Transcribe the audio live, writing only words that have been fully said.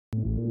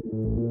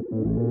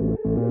So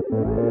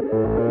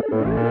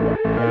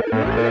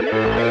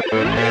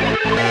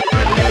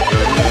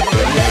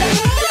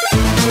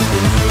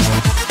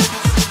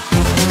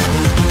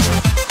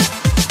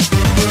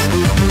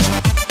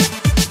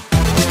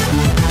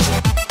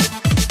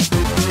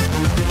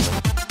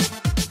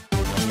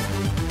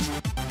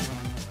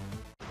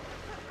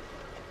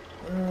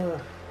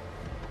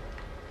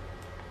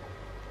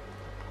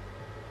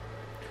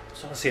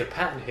I see a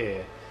pattern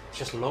here. It's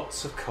just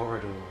lots of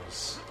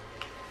corridors.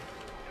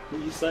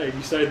 What are you saying?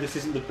 You saying this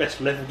isn't the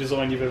best level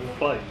design you've ever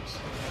played?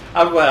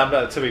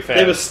 Well, to be fair,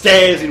 there were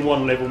stairs in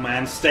one level,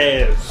 man.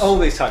 Stairs. All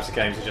these types of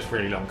games are just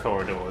really long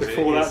corridors.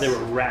 Before that, there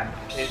were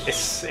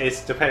ramps.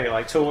 It's depending,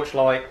 like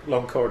Torchlight,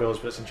 long corridors,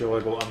 but it's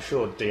enjoyable. I'm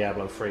sure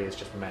Diablo 3 is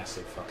just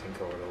massive fucking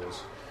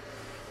corridors.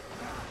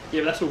 Yeah,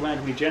 but that's all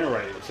randomly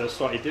generated, so it's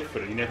slightly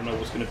different. You never know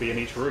what's going to be in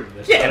each room.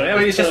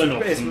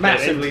 It's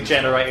massively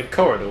generated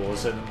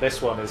corridors, and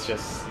this one is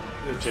just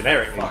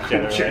generically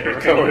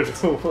generated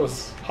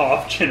corridors.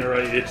 Half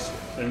generated,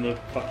 and the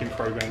fucking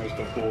programmers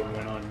got bored and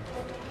went on.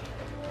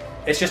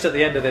 It's just at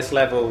the end of this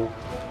level,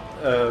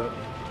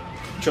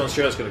 John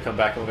Stewart's going to come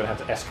back, and we're going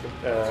to have to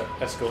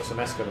escort some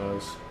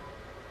Eskimos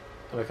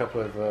and a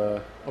couple of,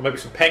 or maybe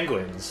some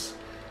penguins.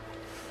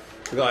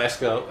 We've got to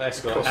escort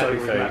crossover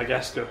with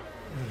Madagascar.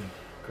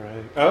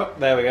 Great. Oh,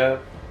 there we go.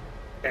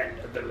 End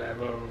of the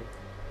level.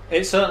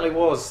 It certainly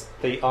was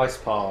the ice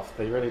path.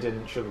 They really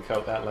didn't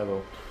sugarcoat that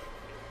level.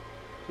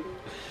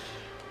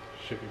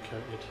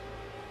 Sugar-coated.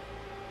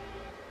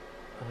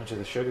 How much of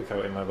the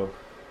sugarcoating level?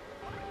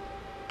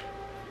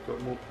 Got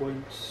more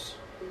points?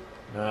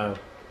 No.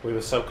 We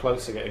were so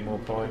close to getting more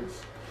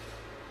points.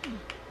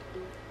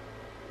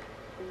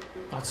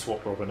 I'd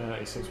swap Robin out.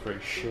 He seems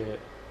pretty shit.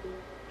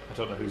 I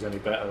don't know who's any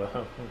better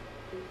though.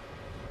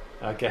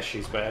 I guess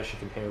she's better. She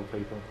can heal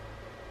people.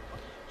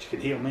 She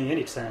can heal me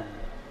anytime.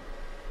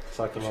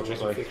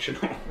 Psychologically.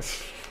 Fictional.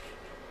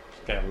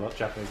 Get a lot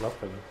Japanese love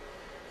pillow.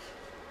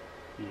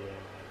 Yeah.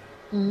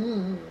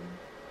 Mm.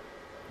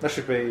 That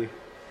should be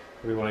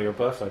one of your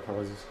birthday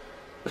prizes.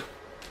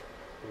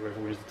 Whoever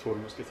wins the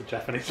tournament gets a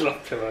Japanese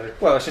love pillow.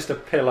 Well, it's just a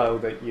pillow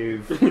that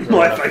you've with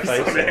my face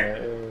on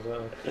it.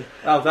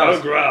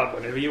 I'll grab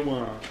whenever you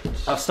want.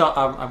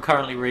 I'm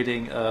currently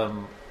reading.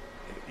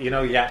 You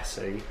know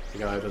Yahtzee, the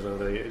guy who does all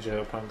the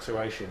Joe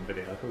Punctuation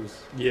videos.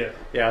 Yeah.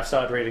 Yeah, I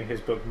started reading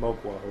his book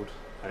Mogworld,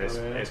 and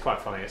it's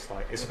quite funny.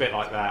 It's a bit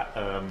like that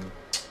that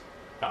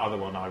other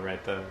one I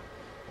read.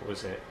 What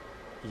was it?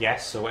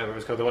 Yes, or whatever it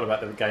was called. The one about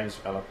the games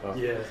developer.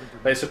 Yeah.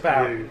 But it's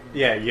about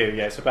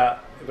it's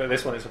about. But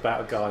this one, it's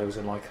about a guy who's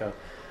in like a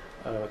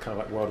kind of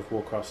like World of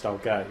Warcraft style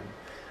game,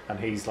 and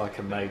he's like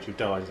a mage who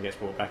dies and gets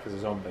brought back as a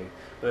zombie.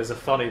 But there's a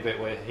funny bit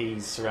where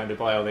he's surrounded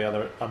by all the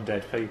other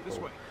undead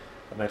people.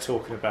 And they're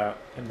talking about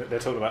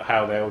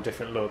how they all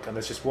different look, and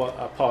there's just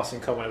a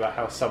passing comment about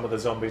how some of the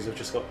zombies have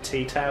just got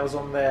tea towels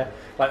on there.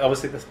 Like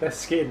obviously their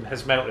skin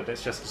has melted;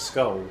 it's just a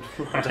skull.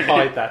 Right. And to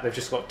hide that, they've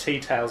just got tea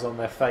towels on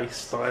their face,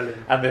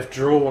 Styling. And they've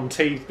drawn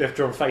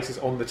faces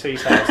on the tea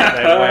towels that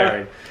they're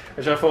wearing,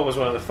 which I thought was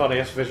one of the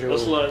funniest visual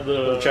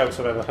jokes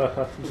I've ever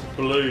heard.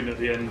 Balloon at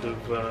the end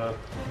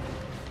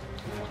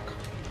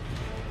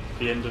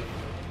of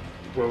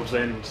World's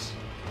End.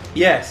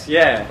 Yes,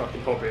 yeah.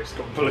 Fucking Hobbit's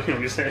got a balloon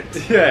on his head.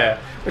 Yeah,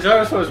 which I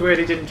always thought was weird.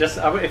 He didn't just.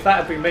 If that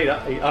had been me,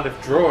 I'd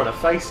have drawn a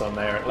face on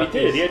there. He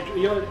did. He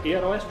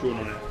had eyes drawn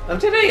on it. Oh,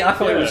 did he? I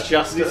thought it was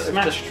just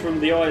smashed from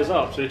the eyes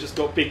up, so he just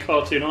got big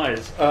cartoon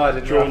eyes. Oh, I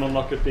didn't drawn on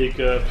like a big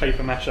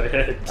paper mache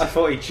head. I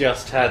thought he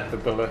just had the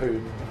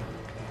balloon.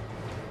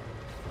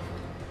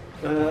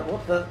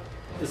 What the?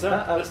 Is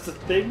that? That's the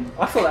thing.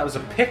 I thought that was a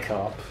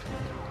pickup.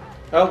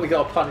 Oh, we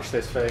got to punch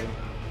this thing.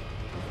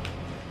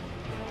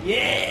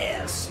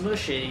 Yeah,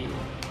 smushy.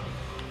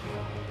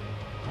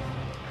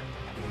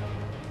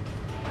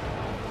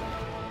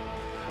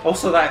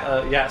 Also, that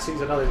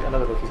Yahtzee's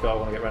another book he's got. I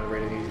want to get around to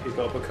reading. He's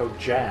got a book called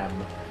Jam,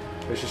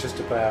 which is just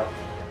about,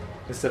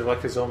 instead of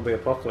like a zombie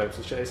apocalypse,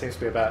 it seems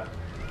to be about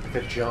like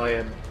a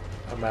giant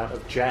amount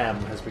of jam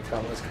has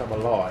come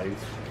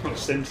alive. Not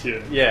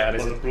sentient. Yeah, and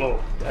it's a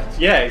blob.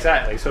 Yeah,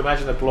 exactly. So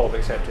imagine the blob,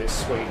 except it's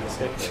sweet and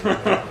sticky,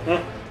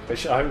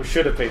 which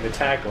should have been the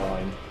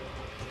tagline.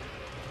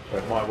 Or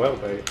it might well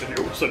be. And it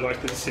also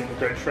like the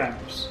Disintegrate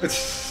Tramps.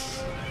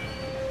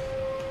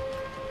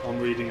 I'm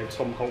reading a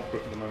Tom Holt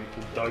book at the moment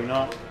called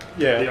Donut.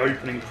 Yeah. The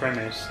opening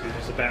premise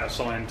is about a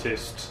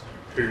scientist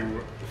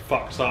who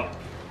fucked up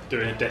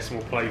doing a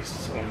decimal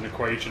place on an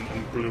equation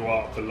and blew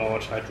up the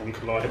Large Hadron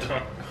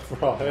Collider.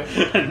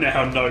 Right. And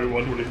now no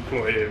one will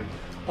employ him.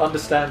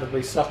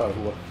 Understandably so. I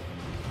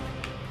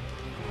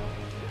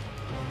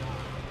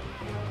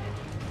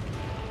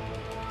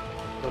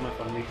don't know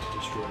if I need to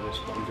destroy this,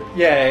 but I'm going to.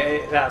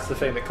 Yeah, that's the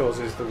thing that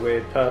causes the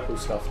weird purple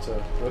stuff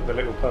the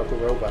little purple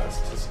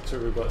robots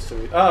to.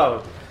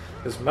 Oh,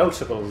 there's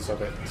multiples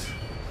of it.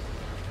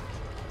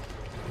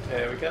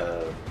 There we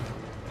go.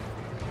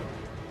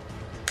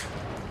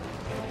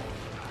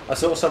 I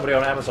saw somebody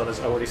on Amazon has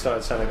already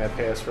started selling their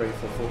PS3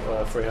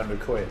 for 300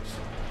 quid.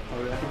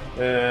 Oh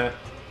yeah.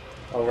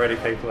 already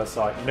people are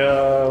like,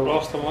 no.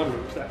 Last time I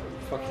looked, that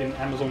fucking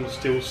Amazon was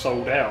still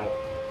sold out,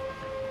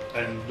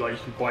 and like you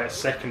can buy it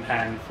second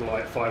hand for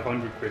like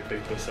 500 quid.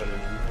 People are selling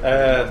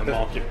them on the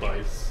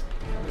marketplace.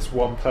 This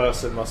one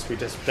person must be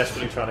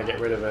desperately trying to get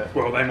rid of it.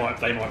 Well, they might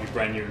be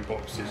brand new in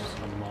boxes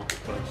on the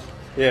marketplace.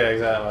 Yeah,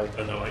 exactly.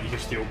 And they're like, you can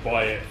still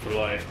buy it for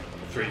like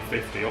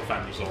 $3.50 off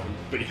Amazon,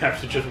 but you have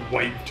to just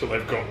wait till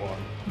they've got one,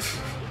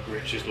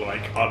 which is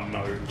like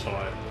unknown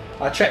time.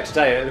 I checked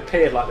today; it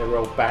appeared like they were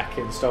all back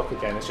in stock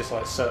again. It's just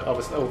like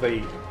obviously all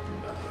the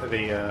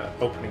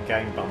opening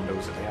game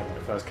bundles that they had when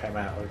it first came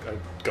out are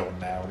gone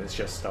now, and it's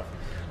just stuff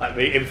like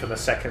the infamous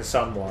Second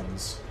Son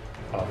ones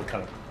are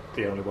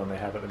the only one they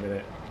have at the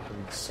minute,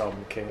 and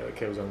some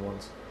Killzone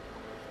ones.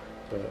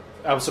 But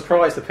I'm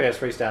surprised the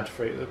PS3's down to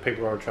free.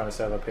 People are trying to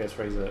sell their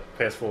PS3s at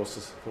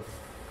PS4s for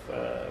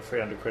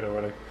 300 quid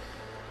already.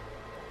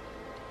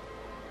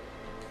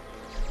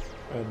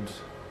 And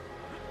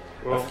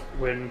well,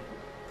 when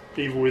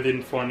Evil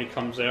Within finally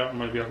comes out,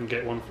 maybe I can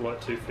get one for like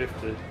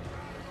 250.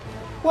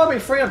 Well, I mean,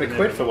 300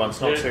 quid for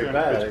one's not too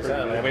bad,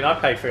 exactly. Good. I mean, I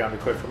paid 300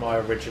 quid for my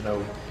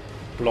original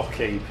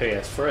blocky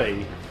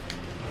PS3,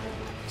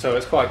 so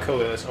it's quite cool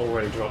that it's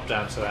already dropped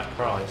down to that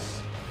price.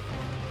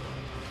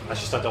 It's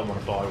just I don't want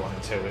to buy one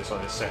until it's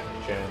on its second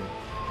gen.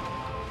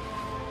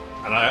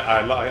 And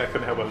I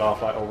couldn't help but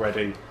laugh, like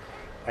already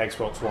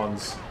Xbox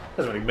Ones,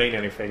 doesn't really mean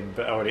anything,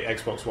 but already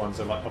Xbox Ones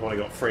are like, I've only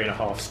got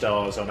 3.5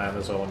 stars on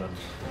Amazon, and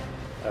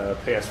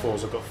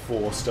PS4s have got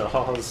 4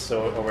 stars,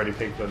 so already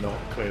people are not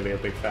clearly a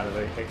big fan of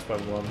the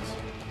Xbox Ones.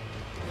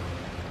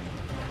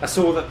 I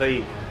saw that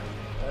the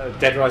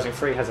Dead Rising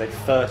 3 has a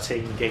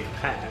 13 gig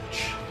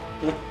patch.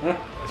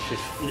 It's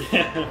just,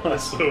 yeah, I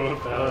saw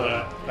about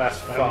that. That's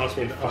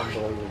fucking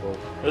unbelievable.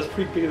 That's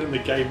pretty bigger than the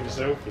game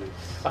itself is.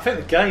 I think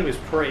the game is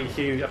pretty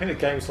huge. I think the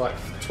game's like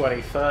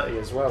 20, 30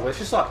 as well. It's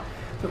just like,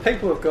 for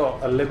people who've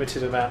got a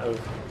limited amount of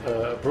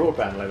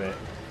broadband limit,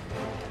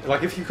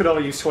 like if you could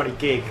only use 20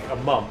 gig a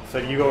month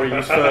and you already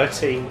use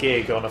 13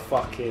 gig on a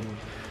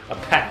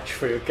patch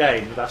for your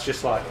game, that's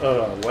just like,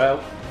 oh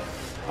well,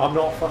 I'm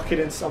not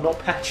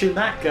patching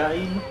that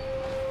game.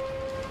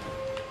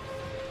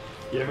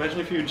 Yeah, imagine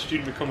if you were in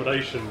student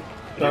accommodation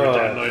and you were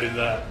downloading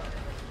that.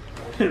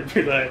 It'd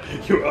be like,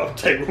 your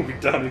update will be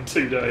done in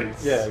 2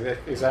 days. Yeah,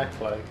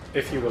 exactly.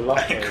 If you were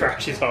lucky. It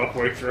crashes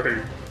halfway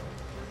through.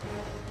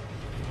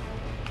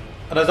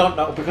 And I don't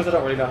know, because I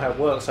don't really know how it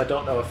works, I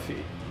don't know if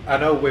I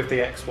know with the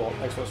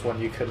Xbox One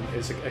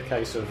it's a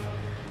case of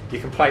you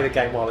can play the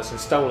game while it's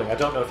installing. I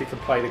don't know if you can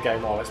play the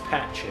game while it's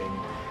patching,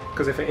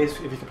 because if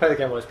you can play the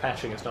game while it's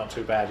patching, it's not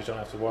too bad, you don't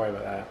have to worry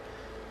about that.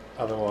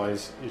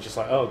 Otherwise, you're just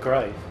like, oh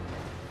great,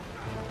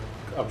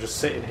 I'm just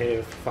sitting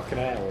here for fucking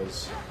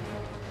hours.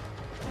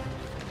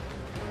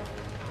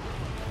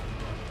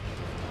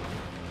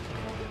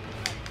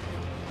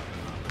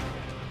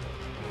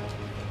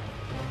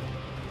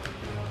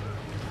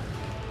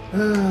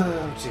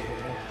 Oh dear.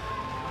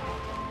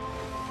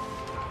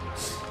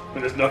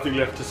 When there's nothing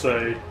left to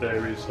say,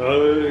 there is,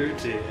 oh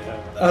dear.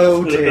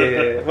 Oh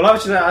dear. Well, I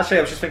was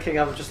just thinking,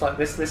 I'm just like,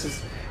 this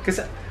is, because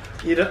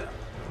the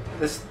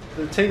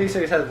TV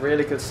series has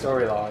really good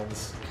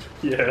storylines.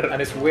 Yeah.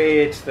 And it's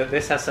weird that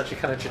this has such a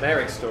kind of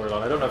generic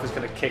storyline. I don't know if it's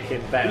going to kick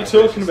in better. What are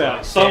you talking about?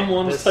 Like,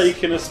 someone's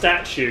taken a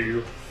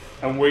statue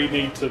and we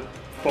need to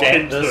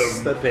find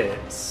them. The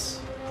bits.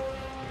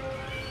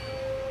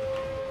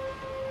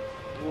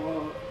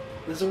 What?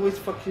 There's always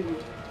fucking...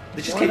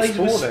 They just keep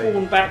spawning.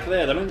 Spawn back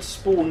there. They don't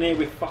spawn near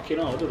we fucking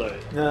are, do they?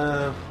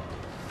 No.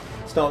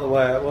 It's not the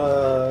way it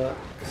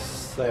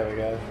works. There we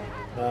go.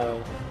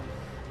 No.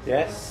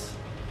 Yes?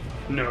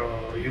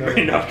 No, you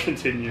may not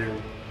continue.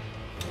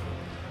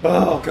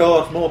 Oh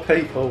god, more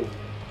people.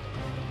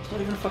 It's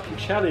not even a fucking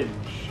challenge.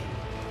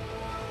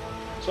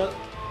 So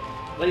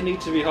they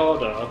need to be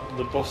harder.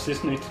 The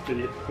bosses need to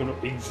be, well,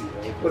 not easier.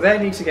 Well, they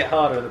need to get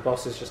harder, and the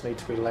bosses just need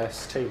to be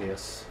less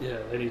tedious. Yeah,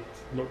 they need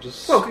not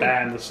just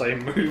spam the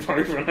same move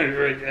over and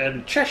over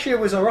again. Cheshire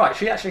was alright.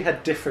 She actually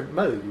had different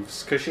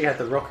moves because she had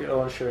the rocket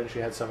launcher and she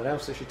had something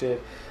else that she did.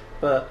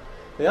 But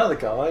the other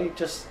guy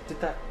just did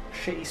that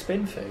shitty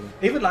spin thing.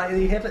 Even like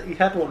he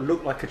had what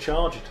looked like a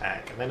charge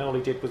attack, and then all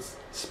he did was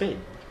spin.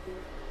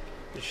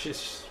 It's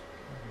just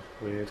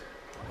weird.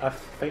 I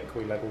think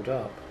we leveled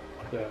up.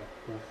 Yeah.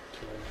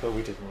 But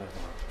we didn't level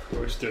up.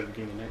 We'll just do it at the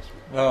beginning of the next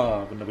one.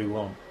 Oh, but we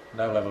won't.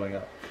 No levelling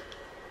up.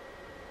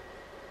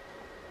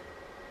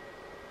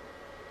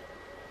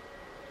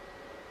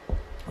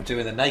 We're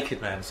doing the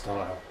Naked Man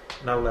style.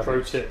 No level.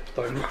 Pro tip,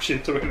 don't rush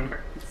into it.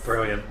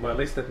 Brilliant. Well, at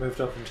least they've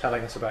moved on from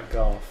telling us about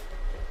Garth,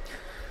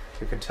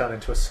 who can turn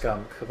into a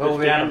skunk. Of all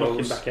the animals...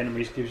 Looking back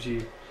enemies gives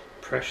you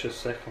precious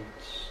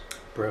seconds.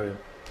 Brilliant.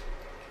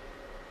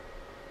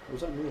 What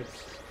was that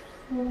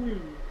noise?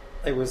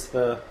 It was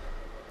the...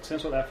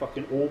 Sounds like that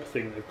fucking orb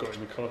thing they've got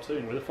in the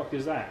cartoon. Where the fuck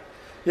is that?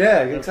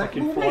 Yeah,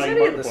 exactly. Well, where's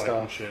any of the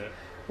stuff? Shit.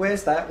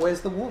 Where's that?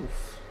 Where's the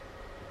wolf?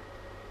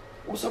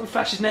 What's up with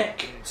Flash's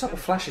neck? What's up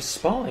with Flash's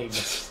spine?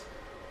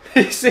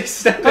 He's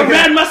stepping I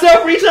ran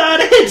myself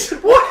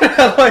retarded! What?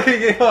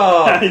 Like,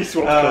 oh. He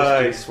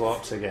swapped he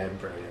swapped again.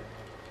 Brilliant.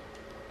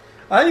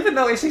 I even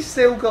noticed he's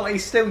still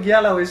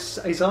yellow.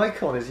 His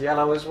icon is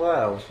yellow as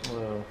well.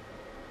 Oh.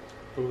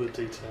 All the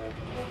detail.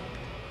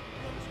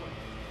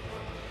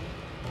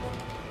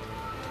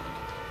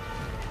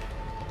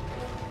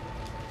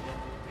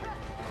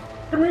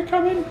 Can we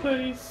come in,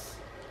 please?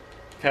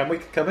 Can we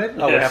come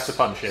in? Oh, yes. we have to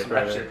punch it.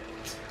 Smash Really. it.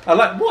 I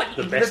like what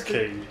The best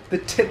key.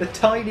 The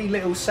tiny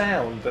little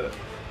sound that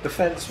the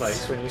fence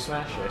makes when you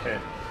smash it.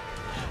 Yeah.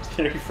 It's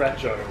very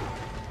fragile.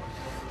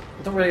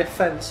 It's not really a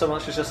fence so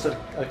much as just an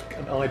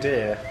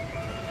idea.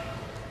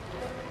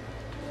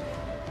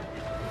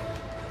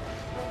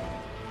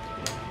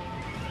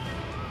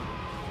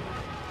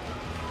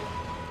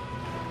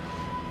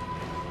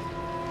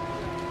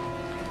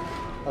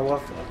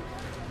 Oh,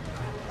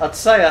 I'd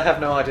say I have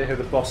no idea who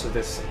the boss of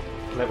this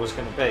level's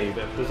going to be,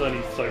 but There's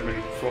only so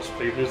many frost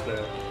people, is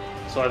there?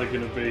 It's either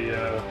going to be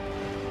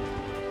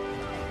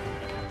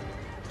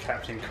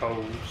Captain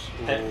Coles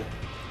or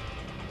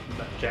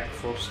that Jack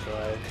Frost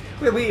guy.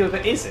 well,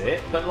 is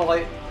it? But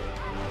like,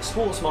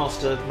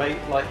 Sportsmaster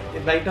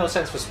it made no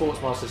sense for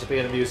Sportsmaster to be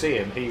in a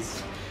museum.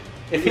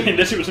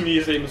 Unless it was a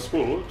museum of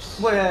sports.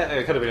 Well, yeah,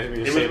 it could have been a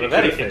museum of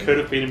anything. It could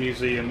have been a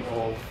museum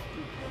of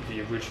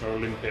the original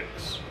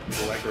Olympics,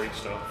 all that Greek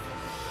stuff,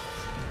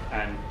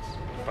 and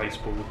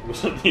baseball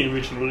wasn't the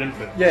original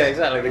Olympics. Yeah,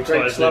 exactly. The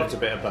Greeks loved a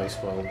bit of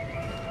baseball.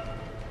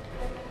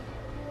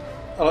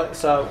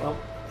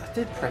 I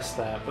did press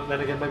that, but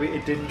then again, maybe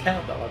it didn't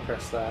count that I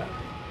pressed that.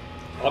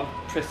 I'm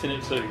pressing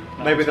it too.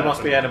 Maybe there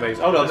must be enemies.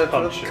 Oh no,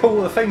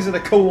 the things in the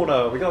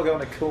corner. We gotta go in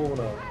the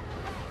corner.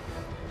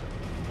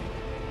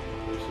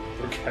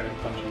 Okay,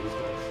 punching this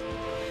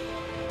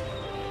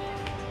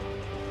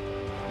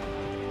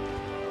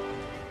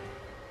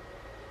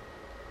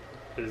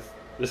guy.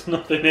 There's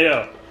nothing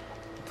here.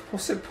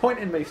 What's it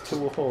pointing me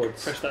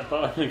towards? Press that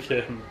button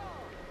again.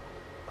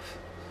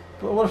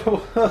 But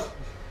what?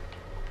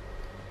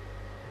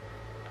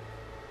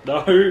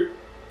 No.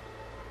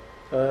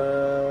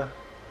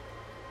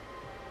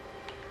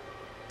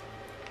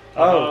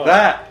 Oh,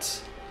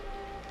 that.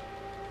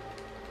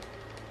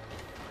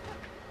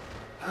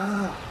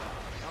 Alpha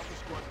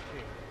Squad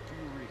King, do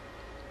you read?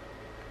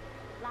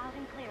 Loud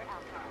and clear,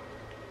 Alpha.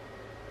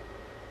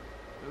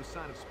 No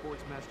sign of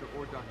Sportsmaster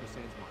or Dr.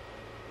 Sandsmark.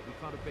 We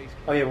found a base.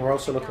 Oh yeah, we're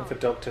also looking for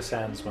Dr.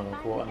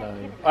 Sandsmark. What a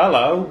name.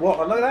 Hello.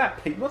 What? Look at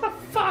that, Pete. What the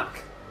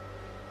fuck?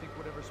 Think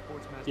whatever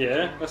Sportsmaster.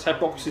 Yeah, that's how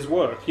boxes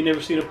work. You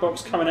never seen a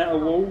box coming out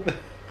of a wall?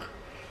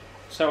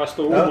 That's how I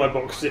store all my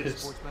boxes.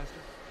 Sportsmaster?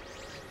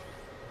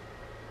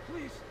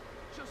 Please,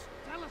 just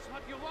tell us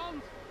what you want.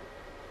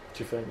 What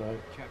do you think, mate?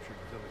 Captured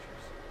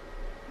villagers.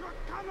 You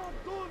cannot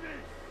do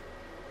this!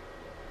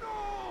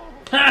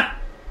 No! Ha!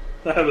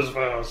 That was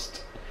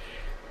fast.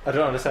 I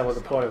don't understand what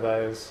the point of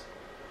that is.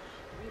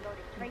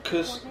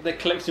 Because they're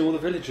collecting all the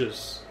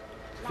villagers.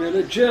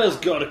 Villagers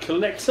gotta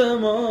collect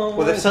them all.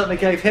 Well, they certainly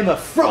gave him a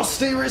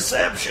frosty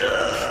reception.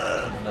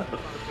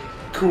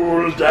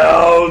 Cool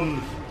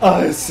down.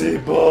 Icy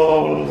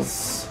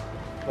balls.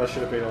 That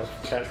should have been a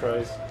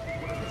catchphrase.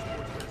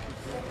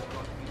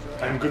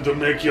 I'm going to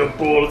make your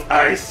balls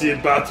icy,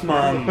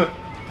 Batman.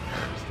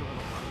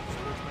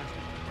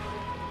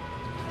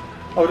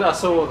 Oh, I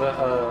saw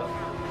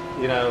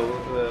that. You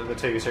know, the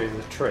TV series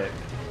The Trip.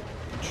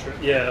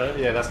 Yeah.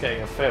 Yeah, that's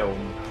getting a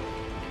film.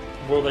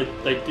 Well,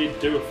 they did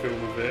do a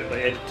film of it.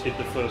 They edited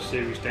the first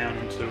series down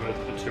into a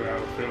 2-hour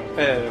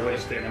film.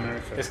 Released it in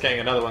America. It's getting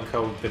another one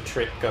called The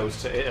Trip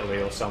Goes to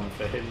Italy or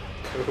something.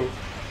 Cool.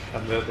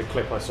 And the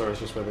clip I saw is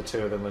just where the two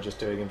of them are just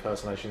doing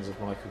impersonations of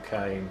Michael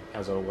Caine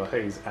as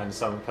always, and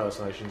some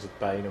impersonations of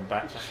Bane and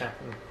Batman.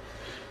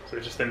 So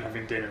it's just them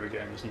having dinner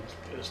again.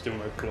 There's still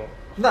no plot.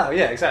 No,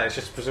 yeah, exactly. It's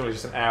just presumably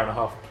just an hour and a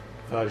half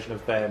version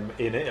of them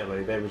in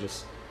Italy. They were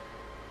just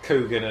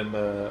Coogan and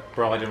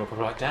Bryden were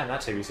probably like, damn, that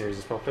TV series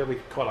is popular.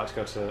 We'd quite like to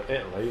go to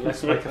Italy.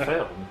 Let's make a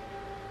film.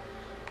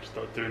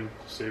 Start doing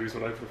series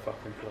all over the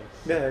fucking place.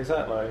 Yeah,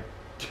 exactly.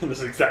 Doing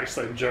the exact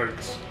same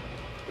jokes.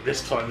 But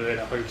this time they're in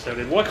a hotel.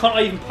 Why can't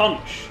I even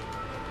punch?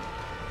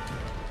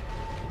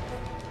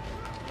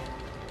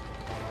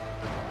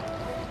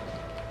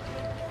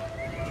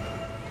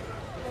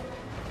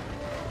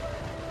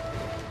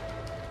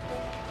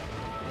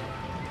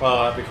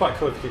 Well, it'd be quite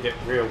cool if you could get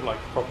real, like,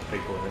 proper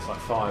people in this, like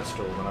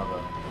Firestorm and other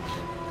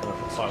kind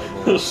of slightly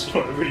more...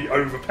 Sort of really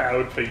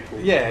overpowered people.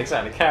 Yeah,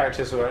 exactly.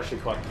 Characters who are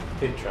actually quite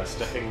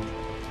interesting.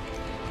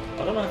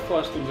 I don't know if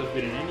Firestorm's ever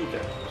been in any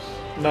games.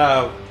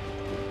 No.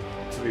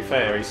 To be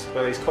fair, he's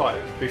quite...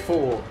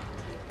 Before...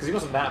 Because he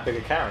wasn't that big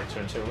a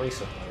character until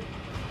recently.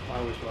 I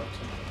always liked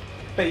him.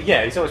 But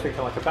yeah, he's always been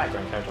kind of like a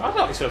background character. I'd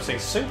like to sort of seen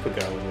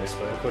Supergirl in this,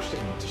 but of course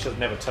she should have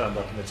never turned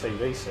up in the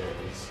TV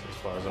series, as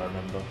far as I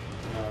remember.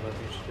 No, I don't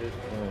think she did.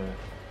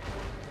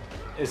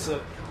 Yeah.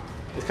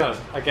 It's kind of...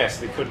 I guess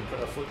they could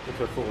afford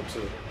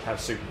to have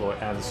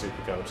Superboy and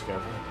Supergirl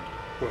together.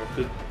 Well,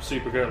 because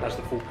Supergirl has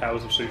the full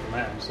powers of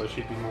Superman, so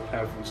she'd be more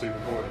powerful than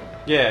Superboy.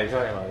 Yeah,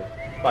 exactly.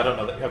 But I don't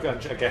know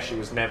that. I guess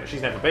she's never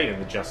been in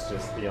the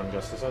Young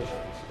Justice Age.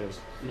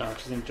 No,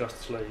 she's in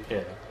Justice League.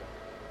 Yeah.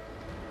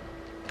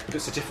 But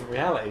it's a different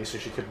reality, so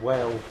she could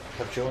well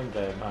have joined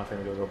them. I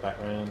think we'll go back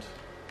round.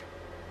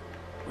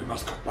 We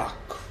must go back.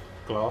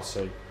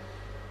 Glassy.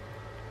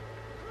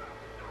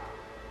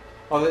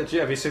 Oh, have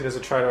you seen there's a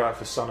trailer out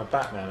for Son of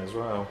Batman as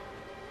well?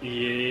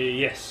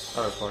 Yes.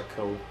 Oh, that's quite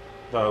cool.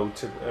 Though,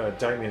 to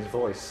Damien's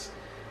voice,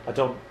 I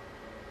don't...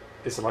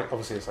 It's like,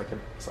 obviously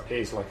it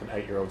is like an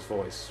 8-year-old's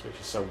voice, which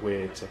is so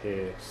weird to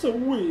hear. So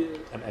weird.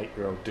 An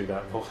 8-year-old do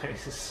that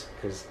voice,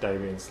 because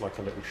Damien's like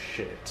a little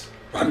shit.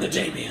 I'm the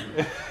Damien.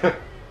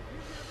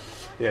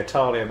 Yeah,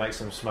 Talia makes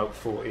him smoke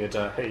 40 a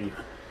day,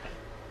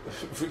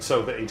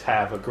 so that he'd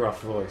have a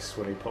gruff voice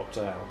when he popped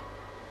out.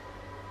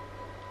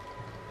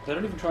 They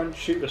don't even try and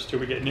shoot us till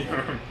we get near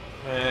them.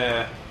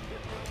 Yeah.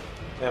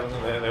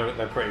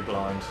 They're pretty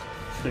blind.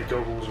 Their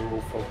goggles are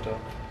all fogged up.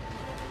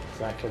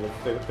 Exactly.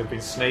 They've been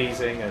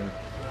sneezing and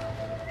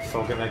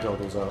fogging their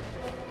goggles up.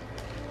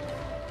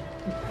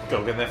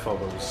 Gogging their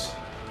foggles.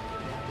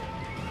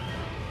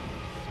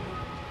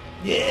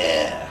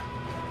 Yeah!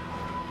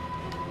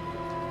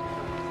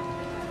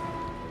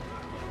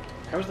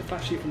 How is the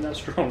Flash even that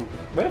strong?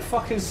 Where the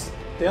fuck is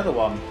the other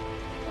one?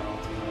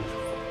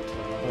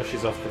 Oh, Oh,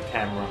 she's off the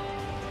camera.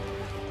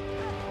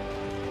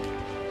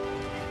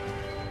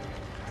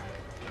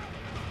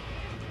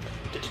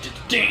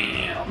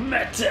 damn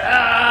metal!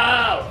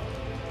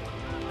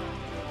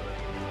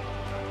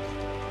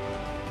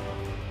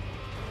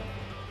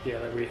 Yeah,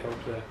 that really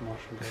helped the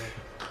Martian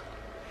girl.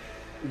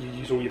 You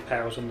use all your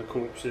powers on the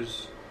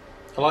corpses.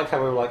 I like how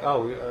we were like,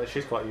 oh,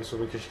 she's quite useful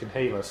because she can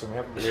heal us, and we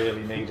haven't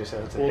really needed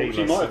her to Well, heal us.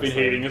 she might have been since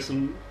then. healing us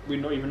and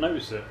we'd not even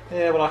noticed it.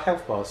 Yeah, well, our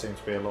health bar seems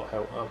to be a lot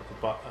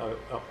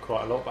up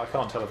quite a lot, but I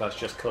can't tell if that's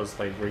just because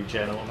they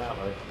regen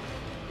automatically.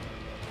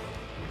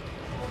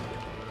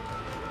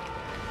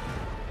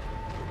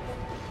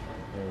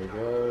 There we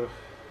go.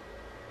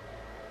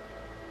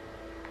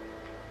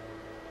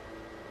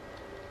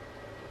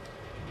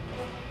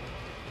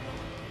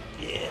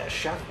 Yeah,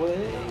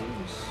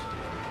 shockwaves.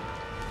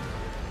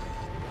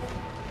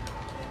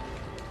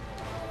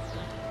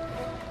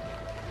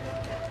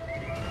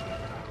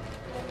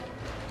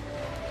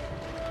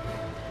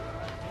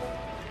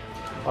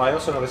 I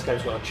also know this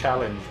game's got a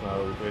challenge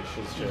mode, which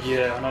is just...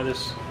 Yeah, I know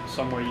there's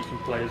somewhere you can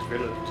play as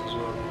villains as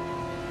well.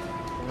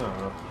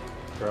 Oh,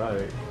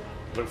 great.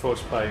 Look forward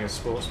to playing as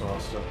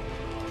Sportsmaster.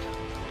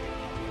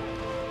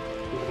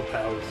 All the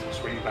powers.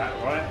 Swing back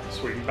right,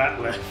 swing back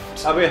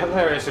left. I'd be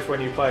hilarious if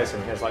when you play as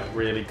him he has like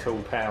really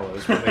cool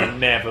powers, but they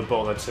never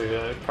bother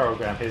to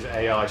program his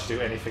AI to do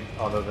anything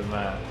other than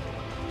that.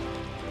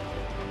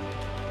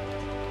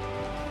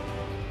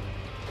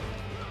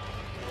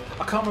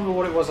 I can't remember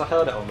what it was I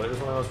heard it on, but it was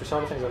one of the most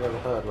bizarre things I've ever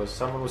heard. Was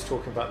someone was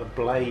talking about the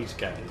Blade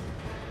game,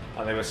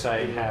 and they were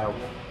saying how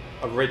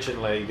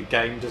originally the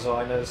game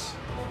designers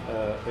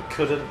they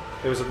couldn't.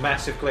 There was a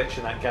massive glitch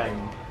in that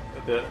game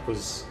that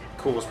was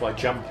caused by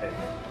jumping,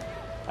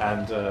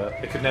 and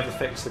they could never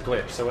fix the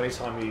glitch. So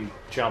anytime you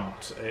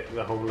jumped,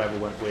 the whole level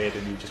went weird,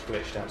 and you just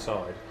glitched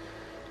outside.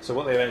 So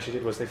what they eventually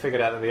did was they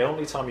figured out that the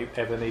only time you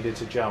ever needed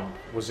to jump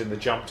was in the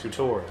jump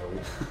tutorial.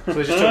 So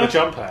they just took the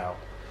jump out.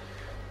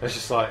 It's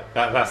just like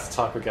that's the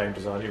type of game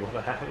design you want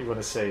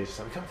to see. It's just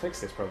like, we can't fix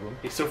this problem.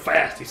 He's so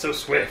fast, he's so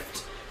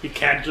swift, he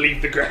can't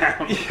leave the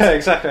ground. Yeah,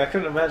 exactly. I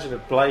couldn't imagine a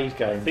Blade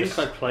game. I think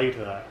I played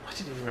that. I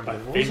didn't even remember I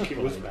there think was a it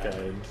was Blade bad.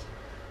 game.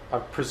 I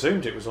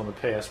presumed it was on the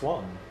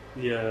PS1.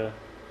 Yeah,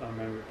 I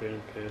remember it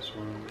being a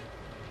PS1.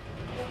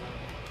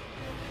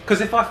 Because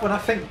when I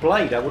think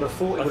Blade, I would have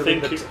thought it I would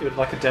have think been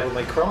like a Devil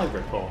May Cry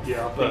rip-off.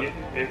 Yeah, but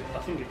I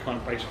think it kind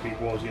of basically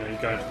was, you know, you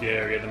go into the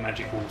area, the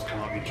magic walls come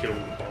up, you kill all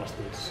the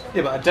bastards.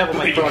 yeah, but a Devil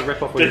May Cry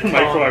rip-off where you Devil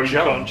May Cry, can't you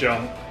jump, can't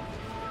jump.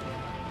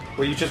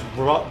 where you just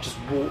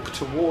walk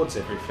towards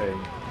everything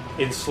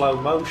in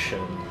slow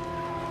motion,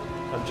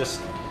 and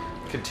just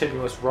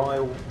continuous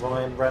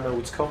Ryan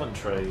Reynolds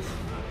commentary,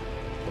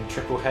 and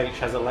Triple H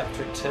has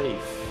electric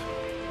teeth,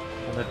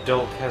 and the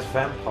dog has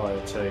vampire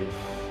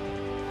teeth.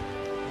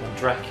 And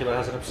Dracula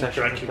has an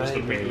obsession Dracula's the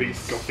with babies.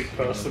 least gothic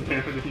person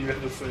you've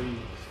ever seen.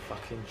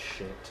 Fucking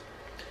shit.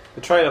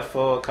 The trailer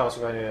for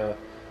Castlevania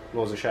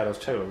Lords of Shadows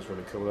 2 looks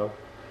really cool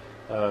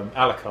though.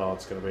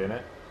 Alucard's going to be in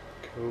it.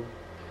 Cool.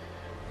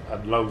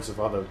 And loads of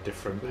other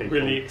different people.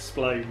 Really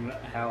explain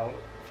how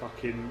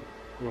fucking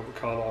Robert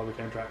Carlyle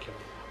became Dracula.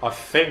 I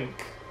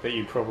think that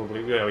you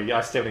probably... I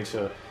still need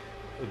to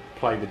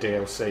play the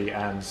DLC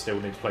and still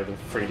need to play the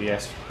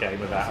 3DS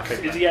game of that. I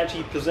think Is he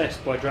actually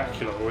possessed by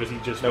Dracula, or is he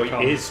just No, he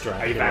become is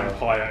Dracula. a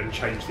vampire and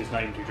changed his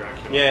name to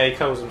Dracula? Yeah, he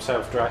calls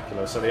himself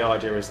Dracula, so the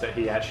idea is that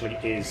he actually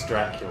is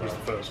Dracula. He's the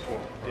first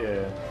one.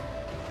 Yeah.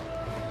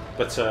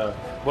 But,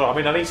 well, I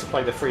mean, I need to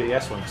play the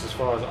 3DS one, because as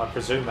far as I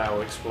presume that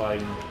will explain...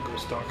 Got to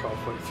start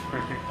halfway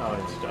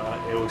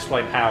through. it will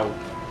explain how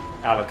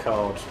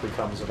Alucard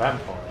becomes a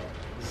vampire.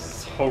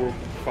 This horrible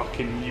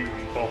fucking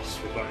mutant boss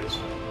with like this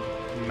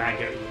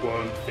maggot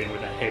worm thing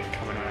with a head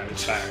coming out of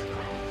its back.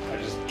 I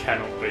just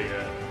cannot be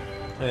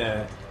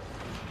Yeah.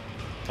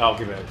 I'll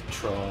give it a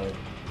try.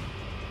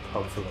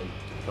 Hopefully,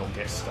 don't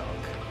get stuck.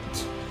 I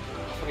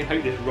fucking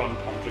hate this run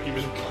punch. Like he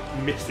was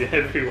missing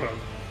everyone.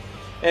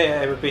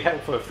 Yeah, it would be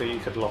helpful if you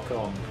could lock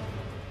on.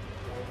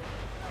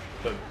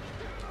 But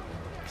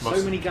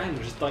So many games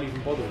just don't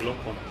even bother to look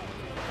on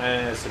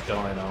it. It's a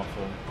dying art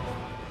form.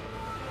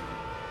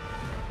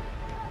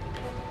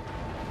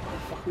 What the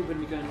fuck are we going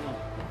to be going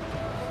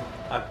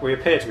on? We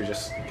appear to be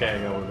just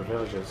getting on with the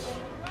villagers.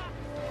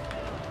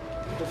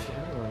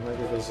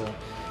 Maybe there's an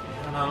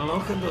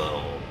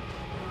unlockable.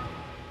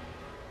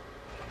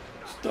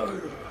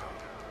 Stoner.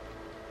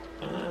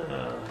 I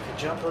can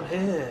jump on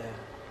here.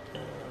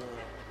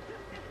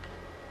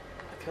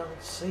 I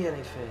can't see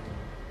anything.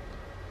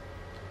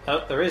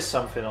 Oh, there is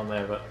something on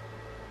there, but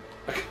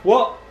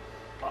What?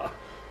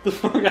 The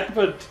fuck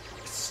happened?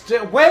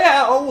 where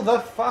are all the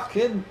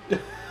fucking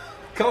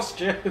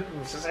costumes?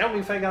 It's the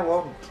only thing I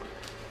want.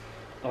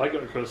 I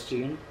got a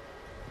costume.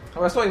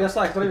 Oh, it's not even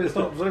like I don't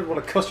even want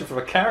a costume from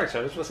a character.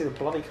 I just want to see the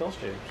bloody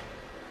costumes.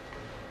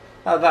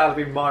 That would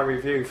be my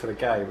review for the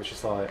game, which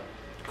is like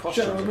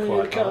costumes Show are me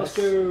quite a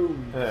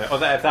costume. nice. Yeah, or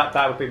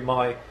that would be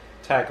my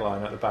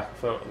tagline at the back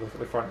of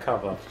the front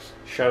cover.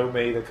 Show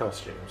me the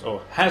costumes,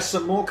 or has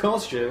some more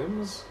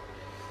costumes.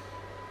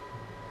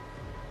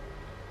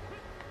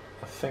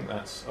 I think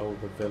that's all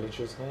the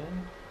villagers there.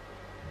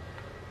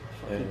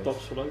 Fucking Yes.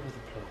 dots all over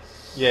the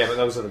place. Yeah, but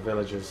those are the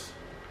villagers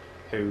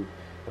who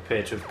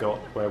appear to have got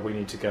where we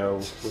need to go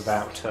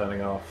without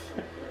turning off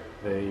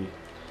the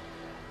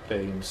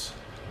beams.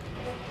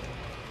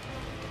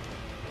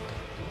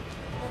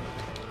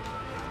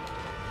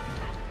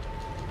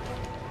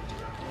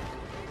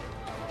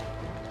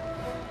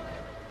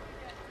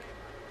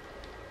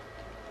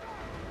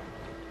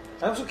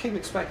 I also keep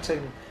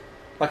expecting,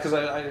 like, because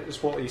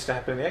it's what used to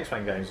happen in the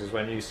X-Men games, is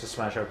when you used to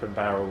smash open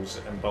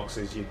barrels and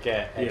boxes, you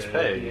get XP.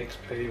 Yeah, the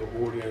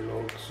XP or audio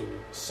logs or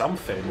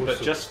Something, but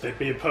also, just... there'd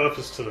be a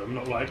purpose to them,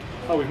 not like,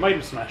 oh, we've made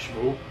them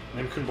smashable, and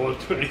then we couldn't bother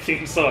to put anything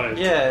inside.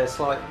 Yeah,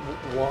 it's like,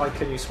 why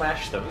can you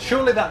smash them?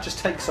 Surely that just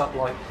takes up,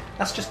 like,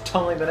 that's just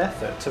time and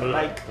effort to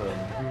make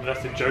them.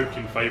 That's the joke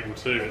in Fable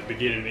 2 at the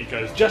beginning. It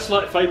goes, just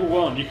like Fable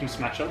 1, you can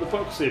smash up the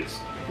boxes.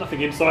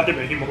 Nothing inside them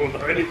anymore,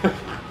 though.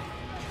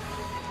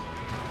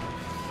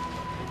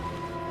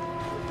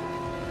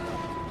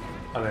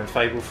 And then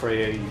Fable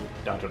 3,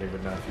 I don't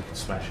even know if you can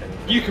smash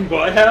anything. You can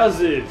buy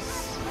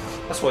houses.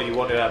 That's what you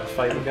wanted out of a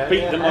Fable game. Beat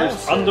yeah, the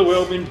most houses.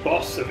 underwhelming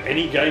boss of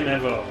any game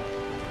ever.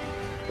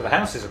 But the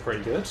houses are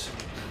pretty good.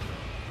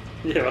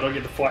 Yeah, I don't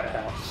get to fight a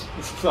house.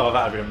 Oh,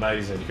 that would be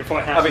amazing. You can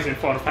fight houses in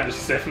Final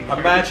Fantasy VII.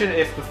 Imagine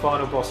if the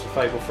final boss for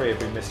Fable 3 had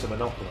been Mr.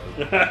 Monopoly.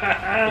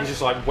 He's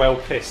just like well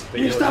pissed that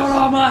You you're stole just...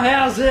 all my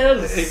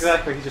houses!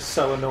 Exactly, he's just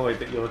so annoyed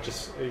that you're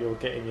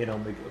getting in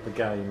on the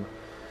game.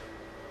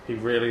 He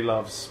really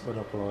loves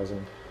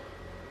monopolising.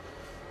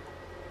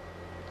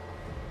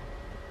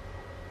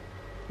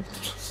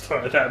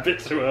 Started that a bit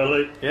too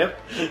early. Yep.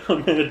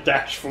 I'm going to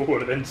dash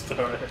forward and then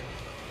start it.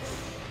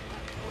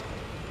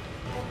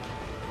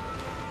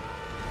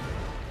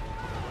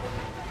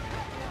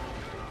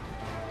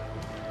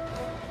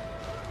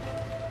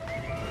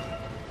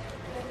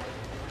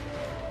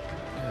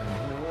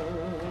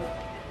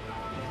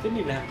 Didn't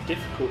even have a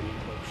difficulty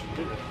option,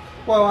 did it?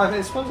 Well,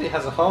 I suppose it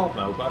has a hard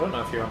mode, but I don't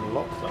know if you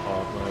unlock the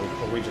hard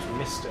mode or we just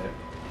missed it.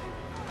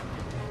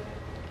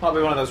 Might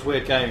be one of those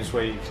weird games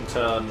where you can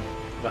turn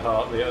the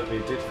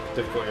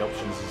difficulty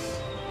options.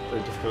 The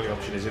difficulty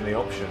option is in the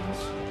options.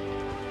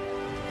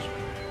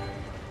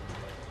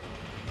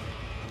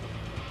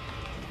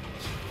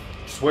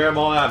 Just where am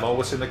I? I'm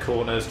always in the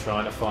corners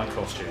trying to find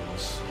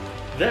costumes.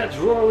 That's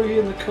Rory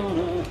in the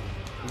corner.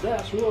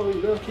 That's Rory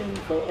looking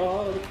for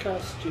all the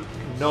costumes.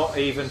 Not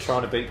even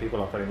trying to beat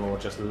people up anymore,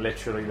 just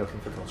literally looking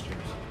for costumes.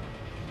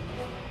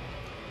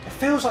 It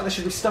feels like there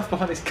should be stuff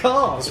behind these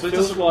cars, It but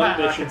feels doesn't like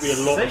matter, there I should can be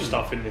a lot of see.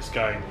 stuff in this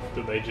game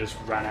that they just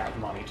ran out of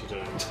money to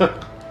do.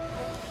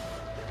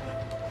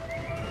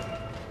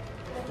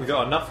 We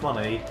got enough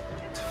money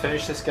to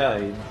finish this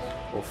game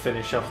or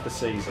finish off the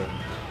season,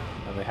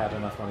 and they had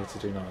enough money to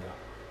do neither.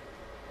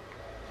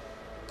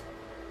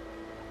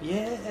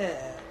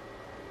 Yeah.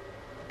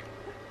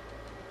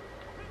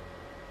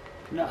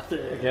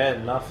 Nothing.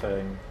 Again,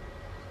 nothing.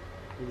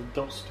 The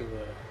dot's still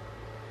there.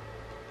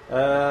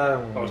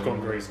 Oh, it's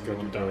gone green.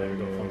 We've done it, we've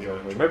got yeah, fun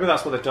exactly. jobs. Maybe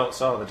that's what the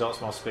dots are. The dots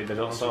must be. The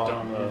dots Once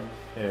aren't. you're done,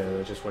 Yeah,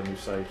 they're just when you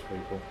save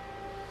people.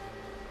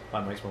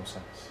 That makes more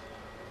sense.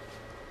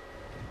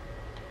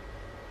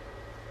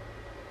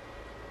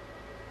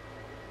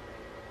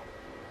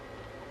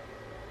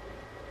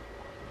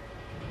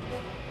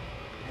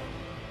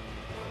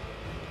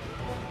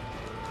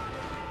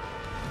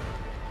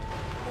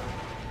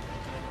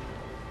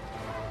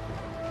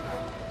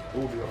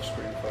 All the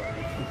off-screen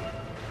photos.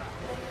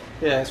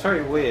 Yeah, it's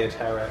very weird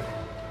how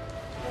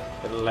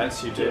it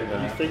lets you do You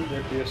that. think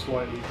there'd be a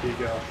slightly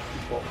bigger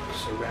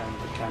box around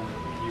the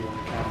camera, you on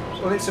the camera?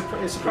 or Well,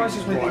 something? it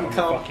surprises me Right that on you the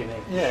can't. fucking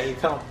edge. Yeah, you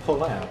can't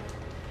pull out.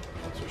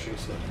 That's what she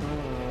said.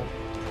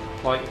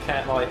 Like you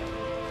can't like.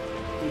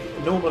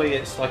 Normally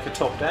it's like a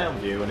top-down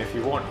view, and if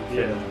you want,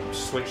 you can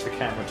switch the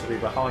camera to be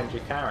behind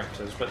your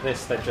characters. But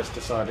this, they've just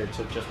decided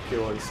to just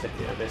purely stick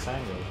it at this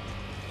angle.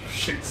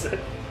 She said.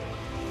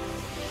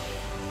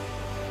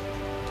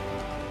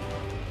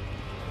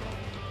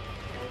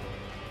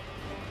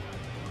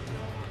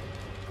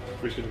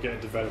 We're just going to get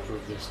a developer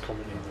of this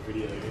commenting on the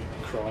video,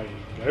 crying,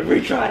 going,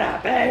 "We tried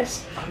our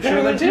best! I'm There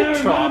sure they was did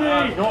no try.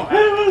 money!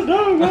 There was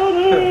no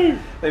money!"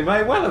 They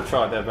may well have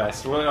tried their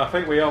best. Well, I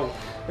think we all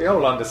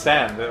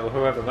understand that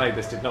whoever made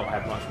this did not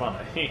have much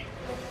money.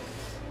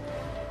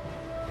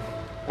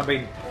 I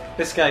mean,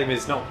 this game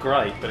is not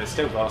great, but it's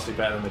still vastly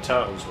better than the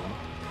Turtles one.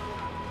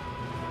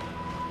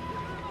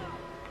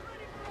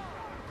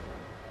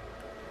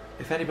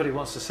 If anybody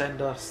wants to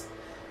send us,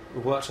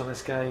 who worked on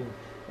this game,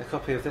 a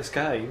copy of this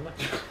game,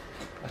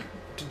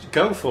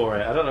 go for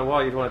it. I don't know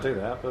why you'd want to do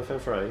that, but feel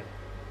free.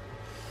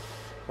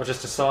 Or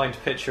just a signed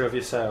picture of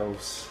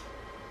yourselves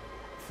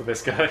for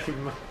this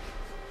game.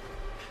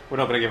 We're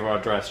not going to give our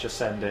address, just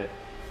send it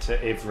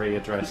to every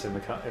address in the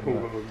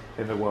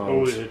world.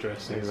 All the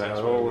addresses.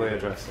 Exactly, all the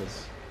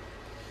addresses.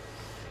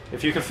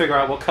 If you can figure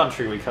out what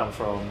country we come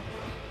from,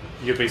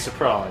 you'll be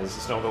surprised.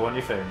 It's not the one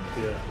you think.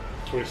 Yeah,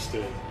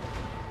 twisted.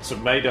 It's a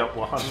made-up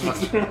one.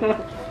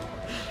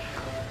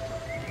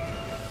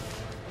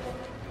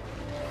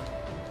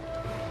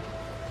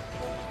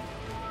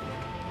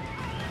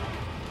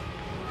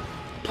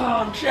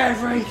 Punch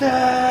everything!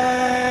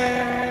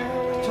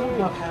 Don't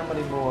know how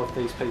many more of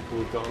these people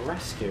we've got to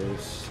rescue.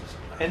 It's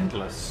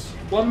endless.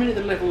 1 minute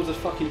the levels are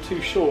fucking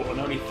too short and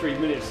only 3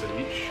 minutes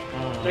each.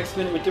 Next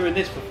minute we're doing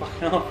this for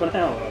fucking half an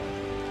hour.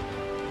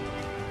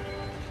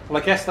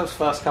 Well, I guess those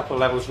first couple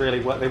of levels really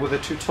were. They were the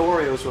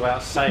tutorials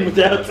without saying.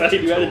 Without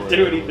telling you how to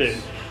do tutorials.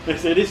 anything. They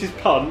say, this is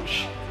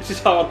punch, this is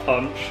hard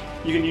punch,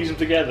 you can use them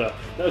together.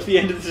 That was the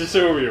end of the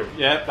tutorial.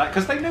 Yeah,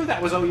 because they knew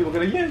that was all you were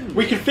going to use.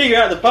 We could figure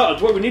out the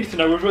buttons, what we needed to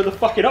know was where the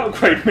fucking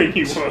upgrade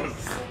menu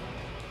was.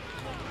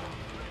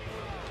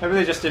 Maybe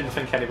they just didn't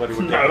think anybody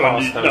would No get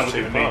one past knew those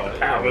two the parts.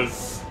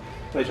 powers.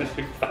 They just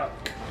Fuck.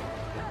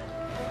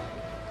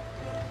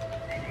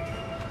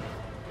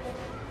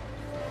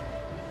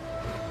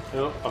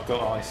 Oh, I've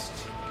got iced.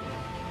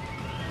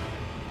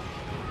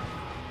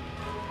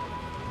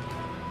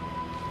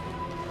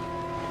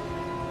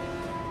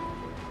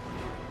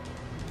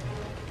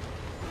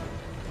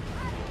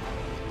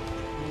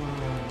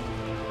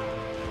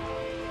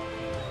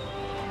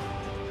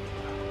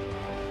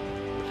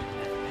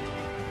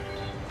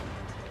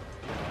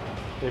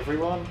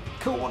 Everyone,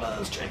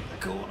 corners, check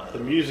the corners. The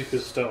music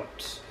has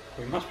stopped.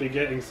 We must be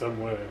getting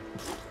somewhere.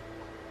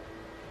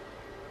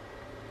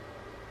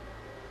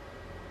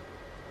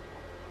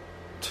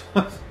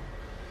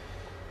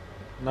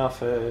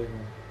 Nothing.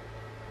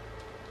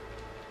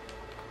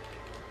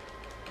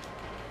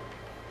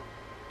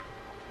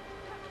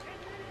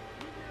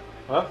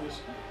 Oh,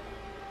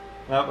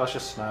 no, that's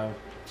just snow.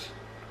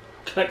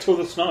 Collect all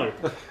the snow.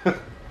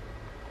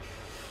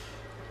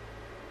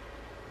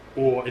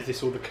 Or is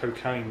this all the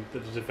cocaine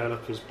that the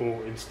developers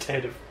bought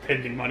instead of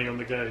spending money on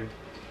the game?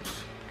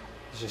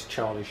 It's just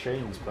Charlie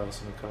Sheen's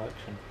personal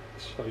collection.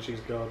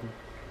 Shoshi's garden.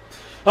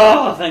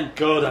 Oh, thank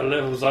God that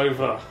level's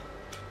over.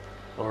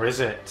 Or is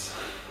it?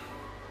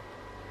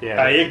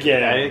 Yeah. A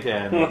again. A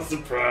again. What a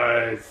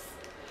surprise.